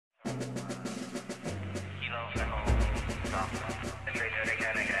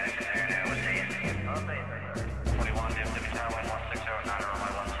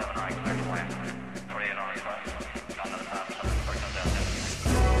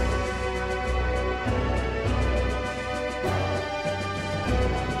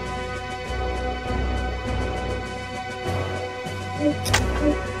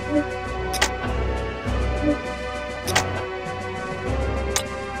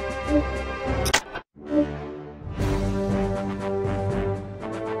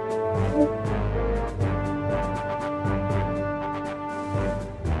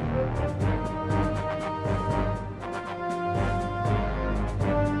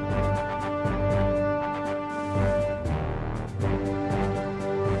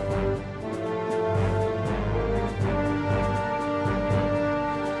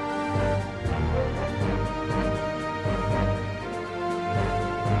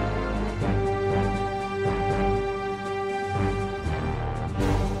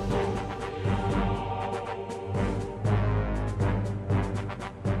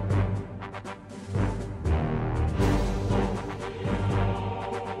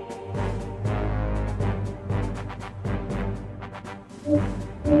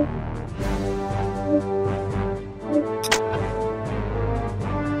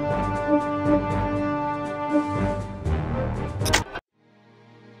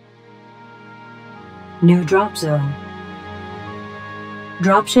New drop zone.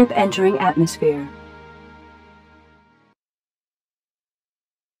 Dropship entering atmosphere.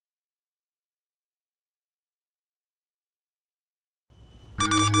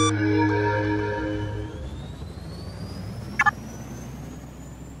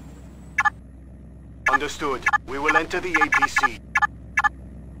 Understood. We will enter the APC.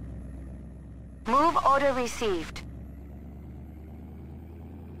 Move order received.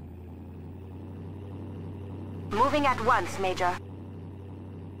 Moving at once, Major.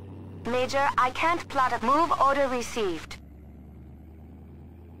 Major, I can't plot a move order received.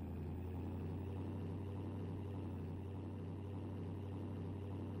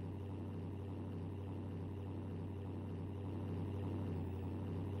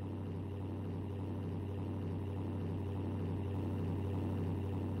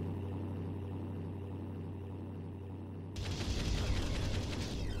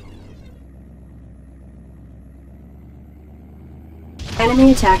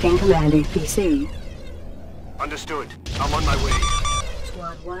 Enemy attacking Command APC. Understood. I'm on my way.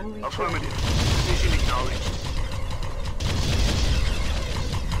 Squad 1 return. Affirmative. Position acknowledged.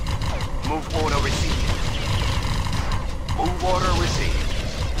 Move order received. Move order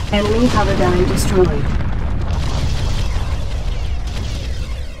received. Enemy hoverdyne destroyed.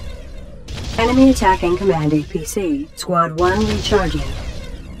 Enemy attacking Command APC. Squad 1 recharging.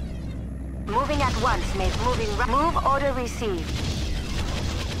 Moving at once, Major. Move order received.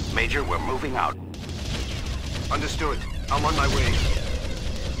 Major, we're moving out. Understood. I'm on my way.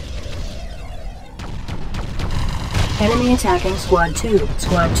 Enemy attacking Squad 2.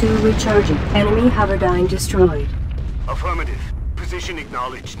 Squad 2 recharging. Enemy hoverdyne destroyed. Affirmative. Position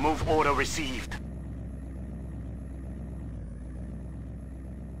acknowledged. Move order received.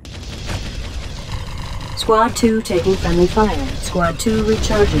 Squad 2 taking friendly fire. Squad 2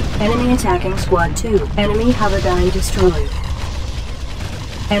 recharging. Enemy attacking Squad 2. Enemy hoverdyne destroyed.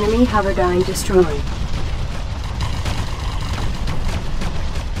 Enemy hoverdyne destroyed.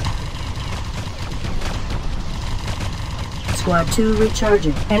 Squad 2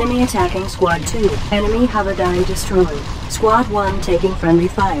 recharging. Enemy attacking Squad 2. Enemy hoverdyne destroyed. Squad 1 taking friendly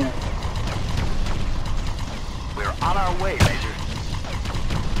fire. We're on our way,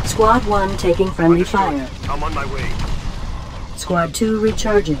 Major. Squad 1 taking friendly fire. I'm on my way. Squad 2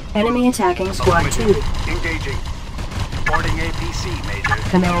 recharging. Enemy attacking Squad 2. Engaging. Boarding APC, Major.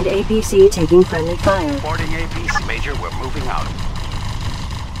 Command APC taking friendly fire. Boarding APC, Major. We're moving out.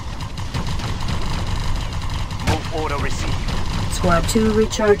 Move order received. Squad 2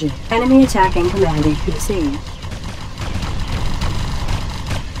 recharging. Enemy attacking Command APC.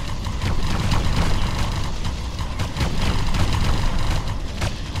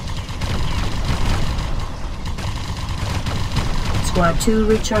 Squad 2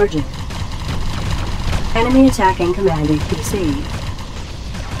 recharging. Enemy attacking Command APC.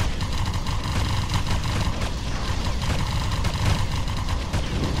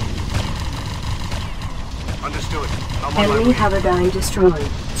 Understood. I'm on Enemy my way. hoverdyne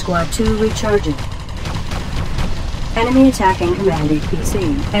destroyed. Squad 2 recharging. Enemy attacking Command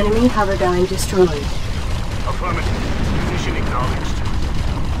APC. Enemy hoverdyne destroyed. Affirmative. Position acknowledged.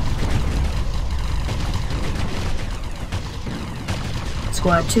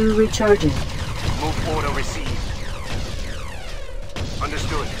 Squad 2 recharging. Move order received.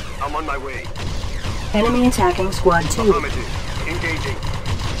 Understood. I'm on my way. Enemy attacking Squad 2. Affirmative. Engaging.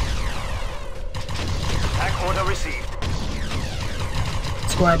 Attack order received.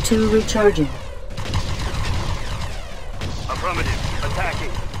 Squad 2 recharging. Affirmative. Attacking.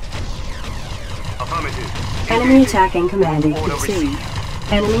 Affirmative. Enemy Engaging. attacking commanding Order PC.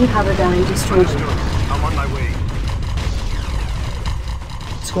 received. Enemy Haberdyne destroyed. Understood. I'm on my way.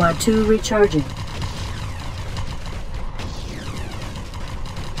 Squad 2 recharging.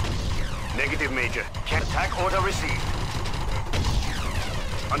 Negative, Major. Can't attack order received.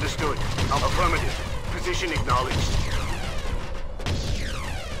 Understood. Affirmative. Position acknowledged.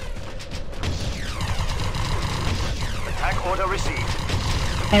 Attack order received.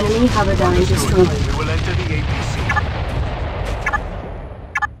 Enemy Haberdyne destroyed. We will enter the APC.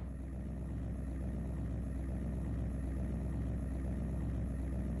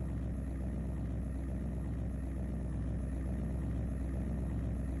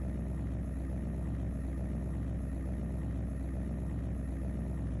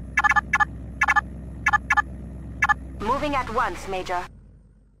 Moving at once, Major.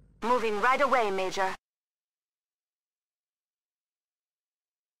 Moving right away, Major.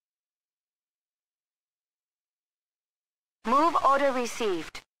 Move order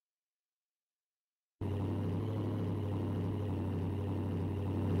received.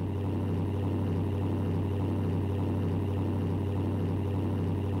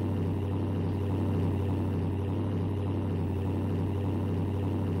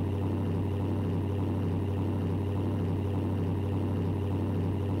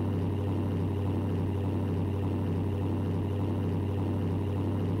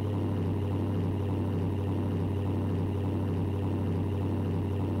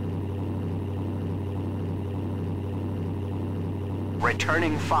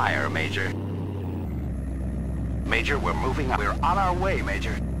 Returning fire, Major. Major, we're moving up. We're on our way,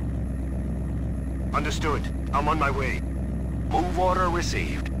 Major. Understood. I'm on my way. Move order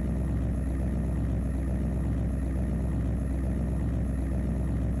received.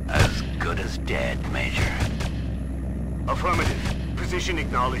 As good as dead, Major. Affirmative. Position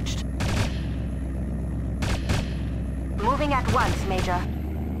acknowledged. Moving at once, Major.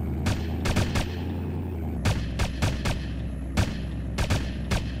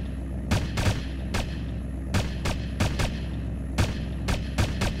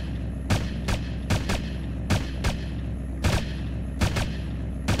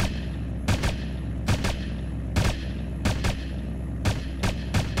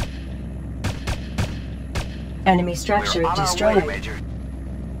 Enemy structure We're on destroyed. our way, Major.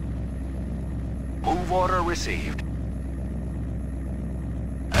 Move order received.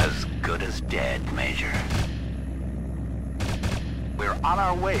 As good as dead, Major. We're on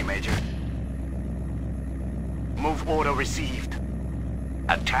our way, Major. Move order received.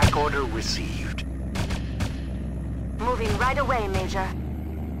 Attack order received. Moving right away, Major.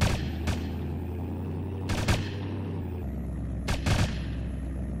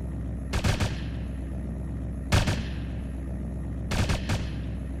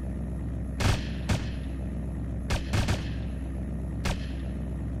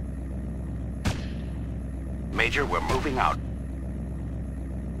 Major, we're moving out.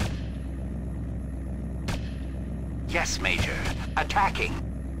 Yes, Major. Attacking.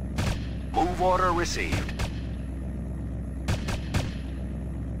 Move order received.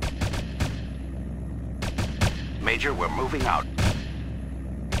 Major, we're moving out.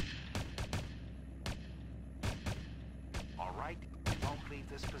 All right, we won't leave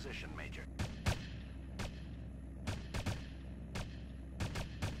this position, Major.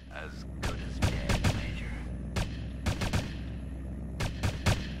 As good as dead, Major.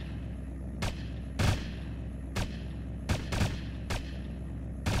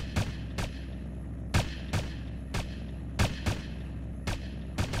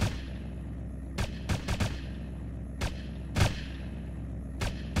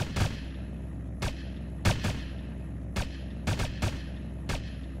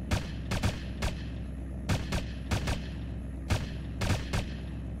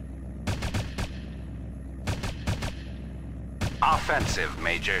 Offensive,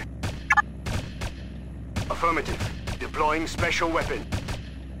 Major. Affirmative. Deploying special weapon.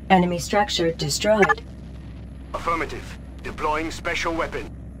 Enemy structure destroyed. Affirmative. Deploying special weapon.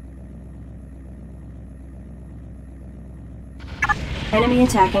 Enemy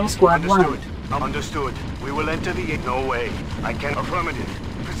attacking Squad 1. Understood. Understood. We will enter the... No way. I can... Affirmative.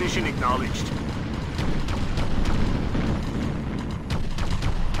 Position acknowledged.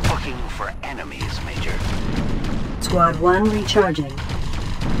 Looking for enemies, Major. Squad 1 recharging.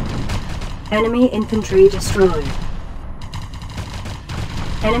 Enemy infantry destroyed.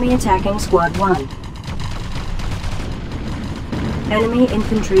 Enemy attacking Squad 1. Enemy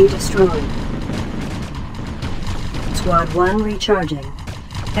infantry destroyed. Squad 1 recharging.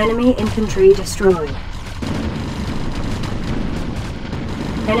 Enemy infantry destroyed.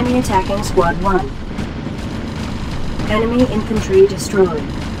 Enemy attacking Squad 1. Enemy infantry destroyed.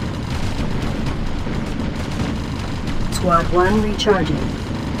 Squad 1 recharging.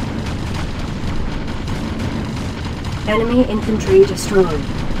 Enemy infantry destroyed.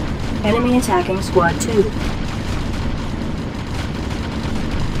 Enemy attacking Squad 2.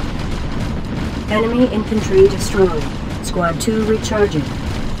 Enemy infantry destroyed. Squad 2 recharging.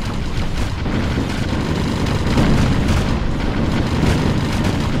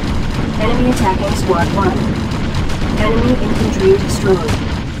 Enemy attacking Squad 1. Enemy infantry destroyed.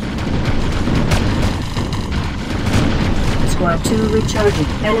 Squad 2 recharging.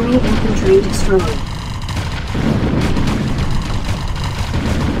 Enemy infantry destroyed.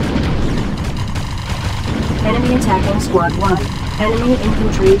 Enemy attacking Squad 1. Enemy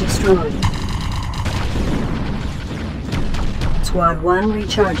infantry destroyed. Squad 1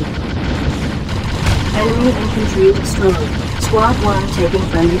 recharging. Enemy infantry destroyed. Squad 1 taking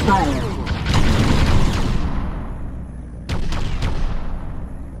friendly fire.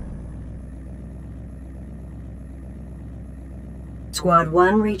 Squad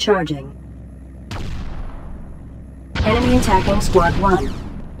 1 recharging. Enemy attacking Squad 1.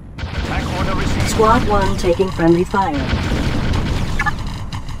 Attack order received. Squad 1 taking friendly fire.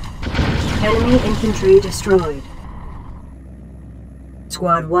 Enemy infantry destroyed.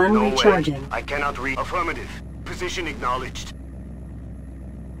 Squad 1 No recharging. way. I cannot read. Affirmative. Position acknowledged.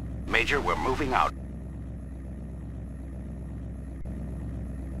 Major, we're moving out.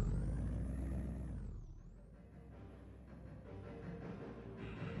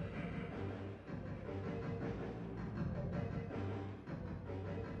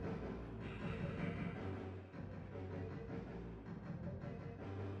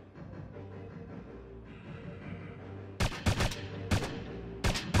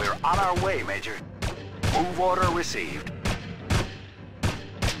 We're on our way, Major. Move order received.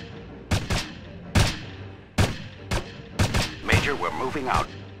 Major, we're moving out.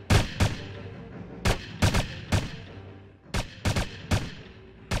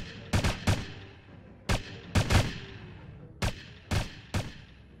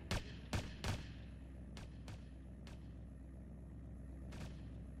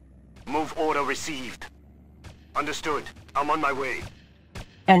 Move order received. Understood. I'm on my way.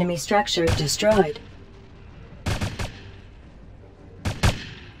 Enemy structure destroyed.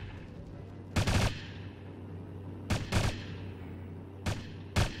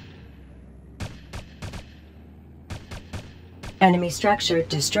 Enemy structure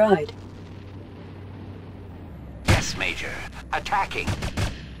destroyed. Yes, Major. Attacking.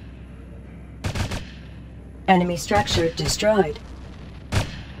 Enemy structure destroyed.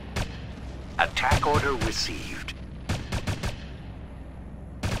 Attack order received.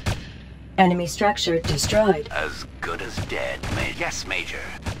 Enemy structure destroyed. As good as dead, Yes, Major.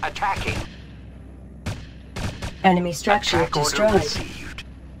 Attacking. Enemy structure Attack order destroyed. received.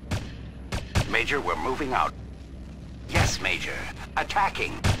 Major, we're moving out. Yes, Major.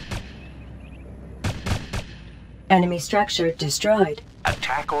 Attacking. Enemy structure destroyed.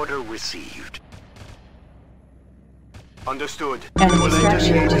 Attack order received. Understood. Enemy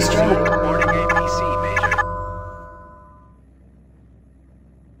structure destroyed. Reporting APC, Major.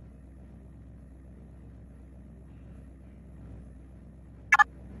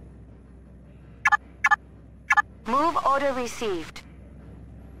 Move order received.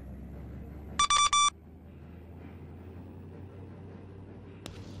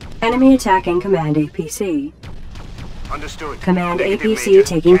 Enemy attacking Command APC. Understood. Command Negative, APC Major.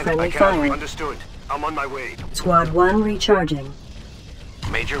 taking I friendly cannot fire. Understood. I'm on my way. Squad 1 recharging.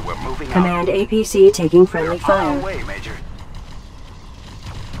 Major, we're moving out. Command APC taking We're friendly on our fire. way, Major.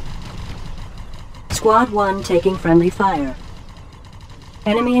 Squad 1 taking friendly fire.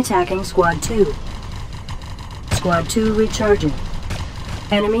 Enemy attacking Squad 2. Squad 2 recharging.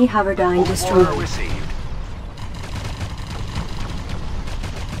 Enemy Hoverdyne Order destroyed. received.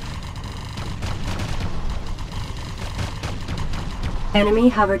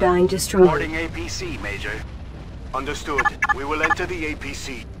 Enemy Hoverdyne destroyed. Reporting APC, Major. Understood. We will enter the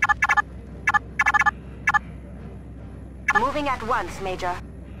APC. Moving at once, Major.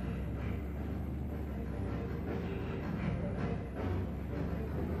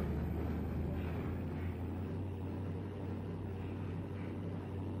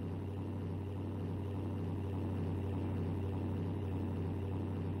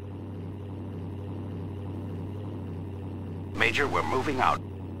 Major, we're moving out.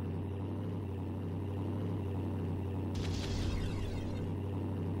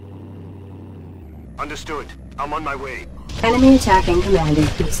 Understood. I'm on my way. Enemy attacking Command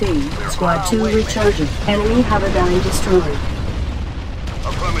APC. Squad 2 recharging. Enemy Haberdyne destroyed.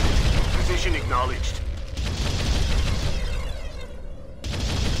 Affirmative. Position acknowledged.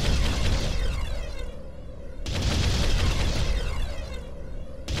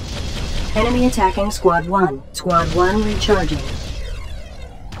 Enemy attacking Squad 1. Squad 1 recharging.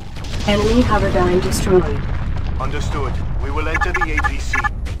 Enemy Haberdyne destroyed. Understood. We will enter the APC.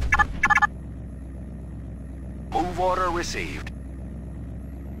 Move order received.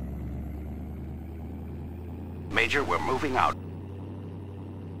 Major, we're moving out.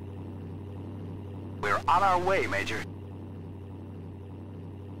 We're on our way, Major.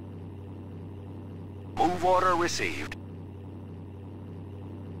 Move order received.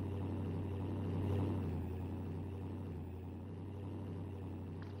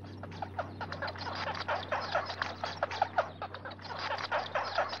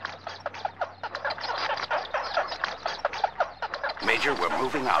 Major, we're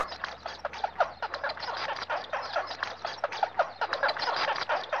moving out.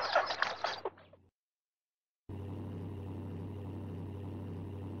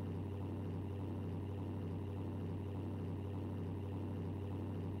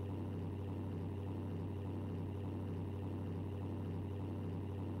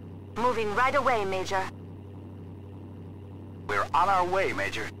 Moving right away, Major. We're on our way,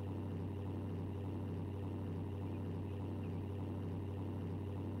 Major.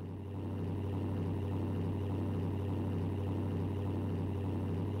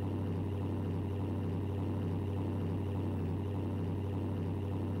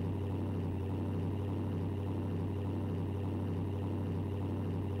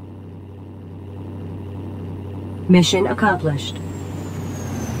 Mission accomplished.